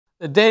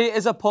The day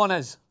is upon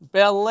us.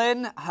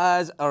 Berlin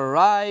has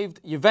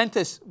arrived.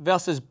 Juventus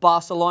versus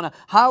Barcelona.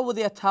 How will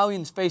the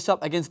Italians face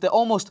up against the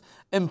almost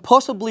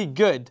impossibly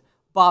good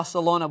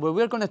Barcelona? Where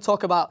we're going to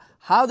talk about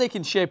how they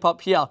can shape up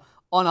here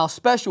on our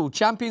special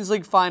Champions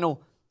League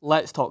final.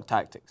 Let's talk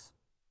tactics.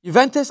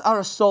 Juventus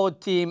are a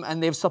solid team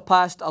and they've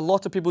surpassed a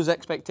lot of people's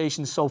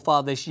expectations so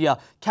far this year.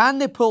 Can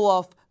they pull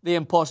off the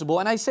impossible?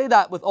 And I say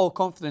that with all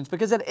confidence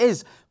because it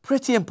is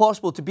pretty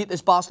impossible to beat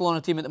this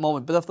Barcelona team at the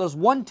moment. But if there's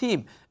one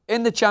team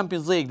in the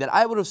Champions League that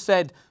I would have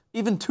said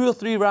even 2 or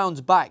 3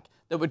 rounds back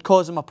that would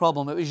cause them a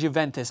problem, it was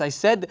Juventus. I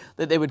said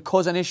that they would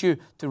cause an issue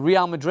to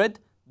Real Madrid.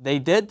 They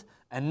did.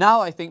 And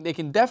now I think they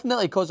can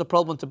definitely cause a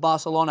problem to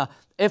Barcelona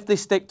if they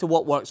stick to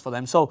what works for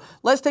them. So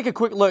let's take a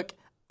quick look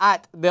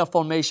at their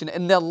formation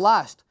in their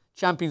last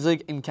Champions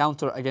League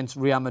encounter against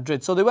Real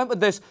Madrid. So they went with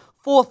this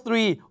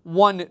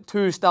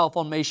 4-3-1-2 style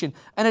formation,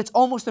 and it's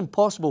almost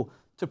impossible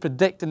to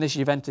predict in this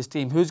Juventus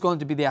team who's going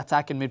to be the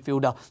attacking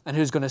midfielder and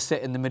who's going to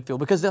sit in the midfield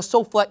because they're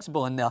so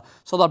flexible in there.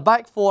 So their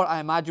back four, I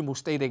imagine, will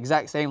stay the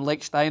exact same.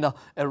 Steiner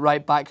at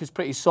right back, who's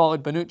pretty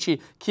solid. Bonucci,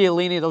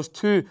 Chiellini, those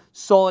 2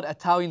 solid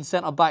Italian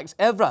centre-backs.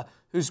 Evra,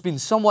 who's been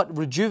somewhat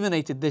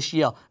rejuvenated this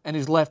year in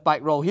his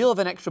left-back role. He'll have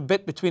an extra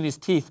bit between his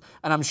teeth,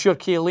 and I'm sure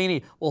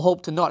Chiellini will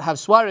hope to not have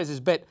Suarez's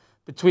bit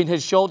between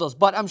his shoulders.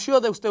 But I'm sure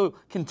they'll still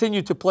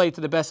continue to play to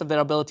the best of their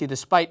ability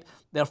despite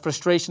their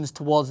frustrations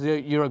towards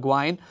the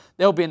Uruguayan.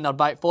 They'll be in their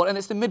back four. And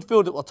it's the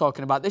midfield that we're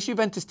talking about. This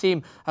Juventus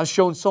team has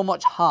shown so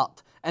much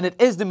heart. And it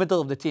is the middle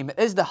of the team. It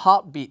is the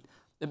heartbeat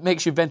that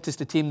makes Juventus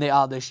the team they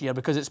are this year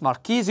because it's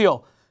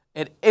Marchisio,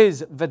 it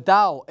is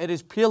Vidal, it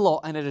is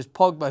Pirlo, and it is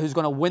Pogba who's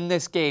going to win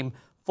this game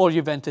for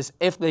Juventus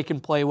if they can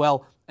play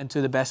well and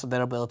to the best of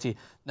their ability.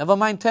 Never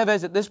mind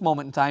Tevez at this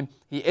moment in time.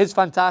 He is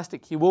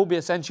fantastic. He will be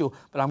essential,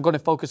 but I'm going to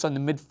focus on the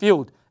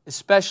midfield,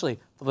 especially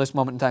for this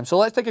moment in time. So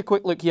let's take a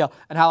quick look here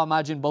at how I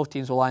imagine both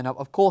teams will line up.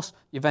 Of course,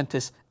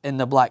 Juventus in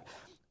the black.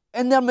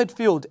 In their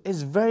midfield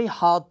is very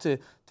hard to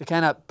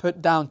kind of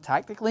put down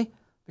tactically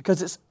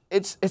because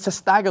it's a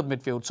staggered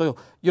midfield. So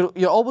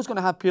you're always going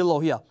to have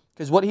Pirlo here.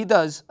 Because what he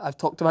does, I've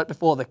talked about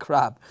before, the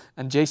crab.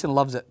 And Jason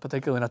loves it,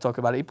 particularly when I talk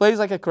about it. He plays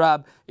like a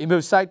crab. He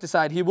moves side to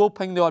side. He will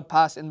ping the odd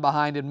pass in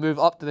behind and move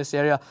up to this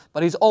area.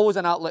 But he's always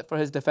an outlet for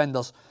his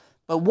defenders.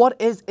 But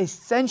what is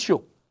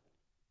essential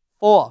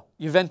for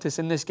Juventus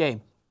in this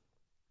game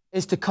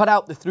is to cut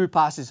out the through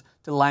passes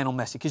to Lionel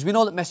Messi. Because we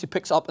know that Messi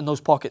picks up in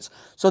those pockets.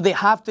 So they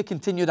have to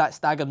continue that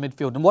staggered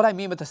midfield. And what I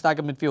mean with the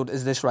staggered midfield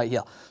is this right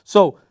here.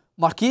 So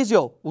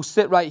Marchisio will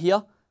sit right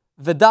here.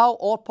 Vidal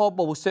or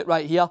Pogba will sit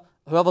right here.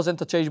 Whoever's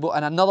interchangeable,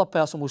 and another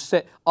person will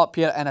sit up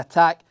here and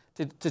attack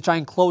to try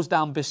and close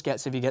down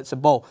Busquets if he gets the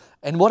ball.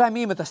 And what I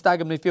mean with the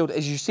staggered midfield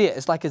is you see it,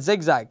 it's like a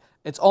zigzag.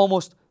 It's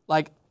almost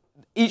like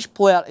each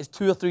player is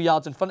 2 or 3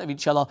 yards in front of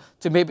each other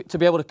to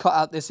be able to cut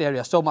out this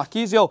area. So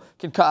Marchisio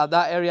can cut out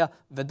that area,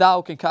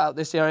 Vidal can cut out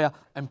this area,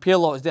 and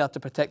Pirlo is there to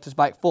protect his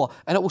back four.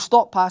 And it will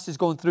stop passes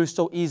going through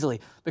so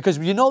easily because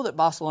you know that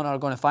Barcelona are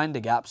going to find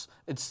the gaps.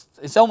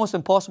 It's almost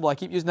impossible. I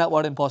keep using that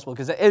word impossible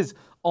because it is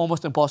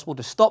almost impossible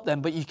to stop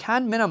them, but you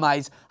can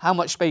minimize how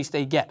much space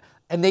they get.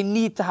 And they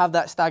need to have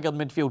that staggered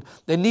midfield.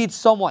 They need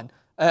someone,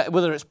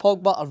 whether it's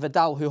Pogba or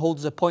Vidal, who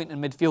holds a point in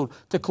midfield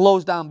to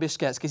close down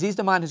Busquets because he's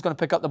the man who's going to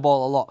pick up the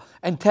ball a lot.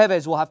 And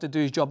Tevez will have to do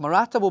his job.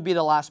 Morata will be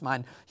the last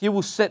man. He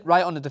will sit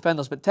right on the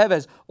defenders, but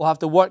Tevez will have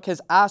to work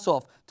his ass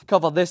off to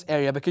cover this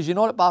area because you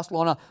know that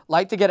Barcelona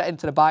like to get it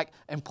into the back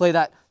and play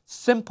that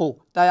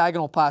simple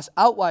diagonal pass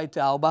out wide to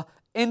Alba,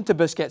 into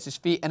Busquets'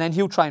 feet, and then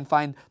he'll try and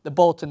find the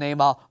ball to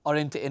Neymar or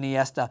into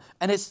Iniesta.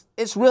 And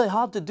it's really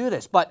hard to do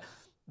this, but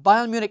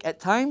Bayern Munich at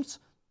times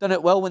done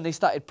it well when they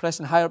started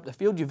pressing higher up the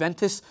field.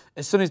 Juventus,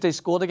 as soon as they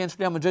scored against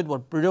Real Madrid, were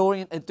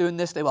brilliant at doing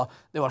this. They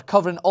were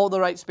covering all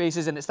the right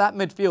spaces, and it's that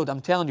midfield, I'm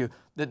telling you,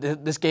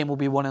 that this game will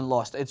be won and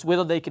lost. It's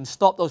whether they can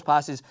stop those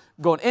passes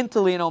going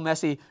into Lionel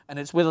Messi, and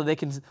it's whether they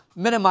can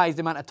minimize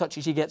the amount of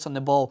touches he gets on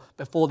the ball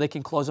before they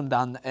can close him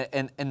down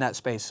in that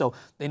space. So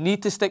they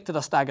need to stick to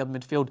the staggered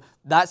midfield.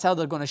 That's how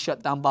they're going to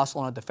shut down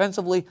Barcelona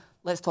defensively.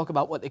 Let's talk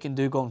about what they can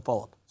do going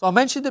forward. So I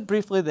mentioned it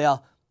briefly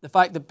there, the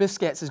fact that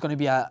Busquets is going to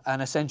be an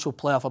essential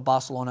player for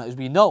Barcelona, as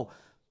we know.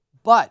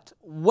 But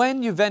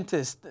when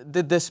Juventus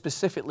did this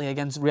specifically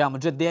against Real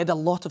Madrid, they had a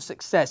lot of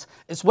success.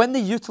 It's when they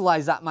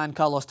utilised that man,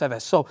 Carlos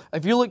Tevez. So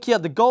if you look here,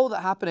 the goal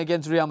that happened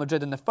against Real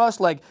Madrid in the first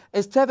leg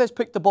is Tevez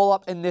picked the ball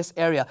up in this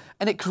area.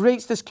 And it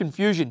creates this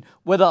confusion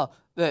whether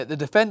the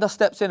defender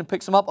steps in and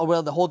picks him up or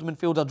whether the holding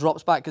midfielder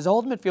drops back. Because the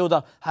holding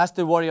midfielder has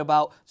to worry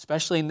about,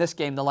 especially in this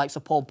game, the likes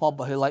of Paul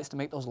Pogba, who likes to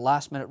make those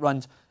last-minute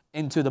runs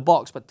into the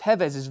box. But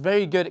Tevez is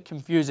very good at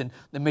confusing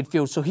the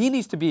midfield. So he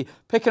needs to be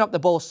picking up the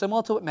ball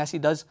similar to what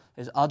Messi does,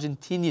 his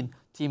Argentinian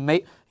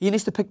teammate. He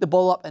needs to pick the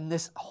ball up in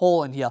this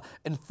hole in here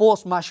and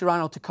force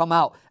Mascherano to come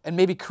out and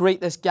maybe create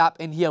this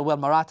gap in here where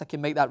Morata can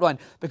make that run.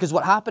 Because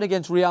what happened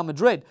against Real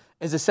Madrid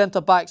is the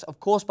centre-backs, of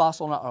course,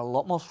 Barcelona are a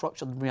lot more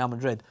structured than Real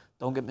Madrid.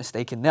 Don't get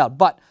mistaken there.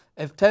 But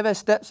if Tevez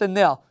steps in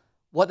there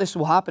what this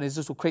will happen is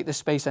this will create this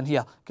space in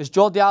here. Because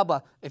Jordi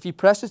Alba, if he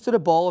presses to the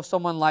ball, if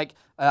someone like,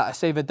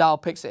 say, Vidal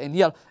picks it in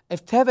here,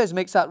 if Tevez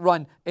makes that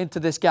run into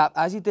this gap,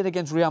 as he did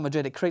against Real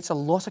Madrid, it creates a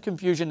lot of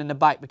confusion in the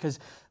back because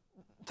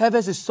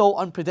Tevez is so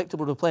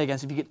unpredictable to play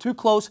against. If you get too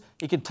close,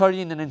 he can turn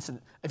you in an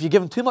instant. If you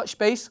give him too much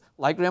space,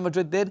 like Real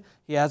Madrid did,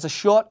 he has a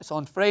shot, it's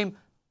on frame,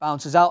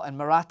 bounces out, and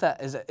Morata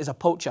is a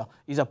poacher.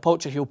 He's a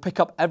poacher. He'll pick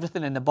up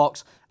everything in the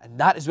box, and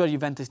that is where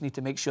Juventus need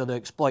to make sure they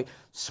exploit.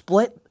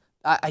 Split.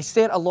 I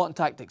say it a lot in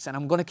tactics, and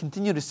I'm going to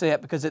continue to say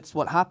it because it's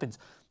what happens.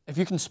 If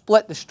you can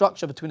split the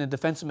structure between a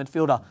defensive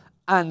midfielder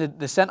and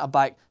the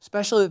centre-back,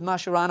 especially with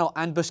Mascherano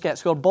and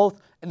Busquets, who are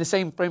both in the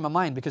same frame of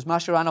mind, because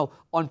Mascherano,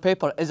 on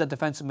paper, is a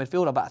defensive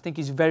midfielder, but I think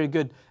he's very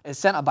good as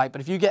centre-back.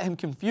 But if you get him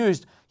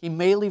confused, he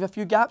may leave a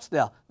few gaps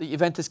there that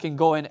Juventus can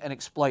go in and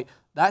exploit.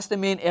 That's the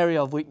main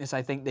area of weakness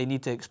I think they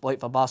need to exploit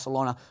for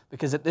Barcelona,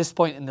 because at this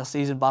point in their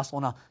season,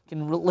 Barcelona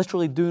can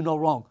literally do no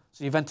wrong.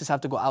 So Juventus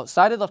have to go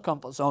outside of their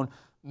comfort zone,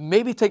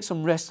 maybe take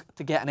some risk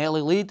to get an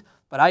early lead,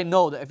 but I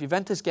know that if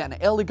Juventus get an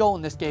early goal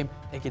in this game,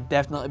 it could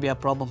definitely be a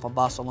problem for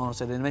Barcelona.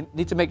 So they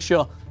need to make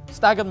sure,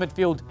 staggered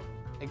midfield,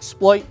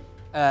 exploit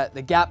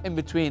the gap in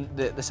between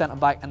the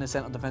centre-back and the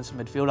centre defensive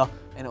midfielder,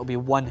 and it'll be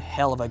one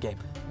hell of a game.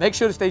 Make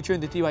sure to stay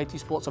tuned to TYT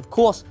Sports. Of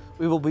course,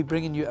 we will be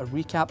bringing you a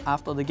recap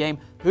after the game.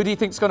 Who do you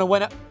think is going to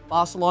win it?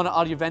 Barcelona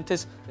or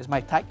Juventus? Is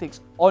my tactics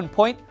on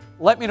point?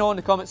 Let me know in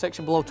the comment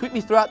section below. Tweet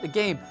me throughout the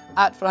game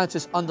at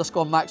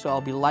Francis_Maxwell.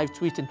 I'll be live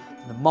tweeting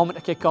from the moment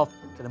of kickoff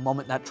to the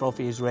moment that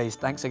trophy is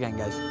raised. Thanks again,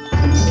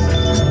 guys.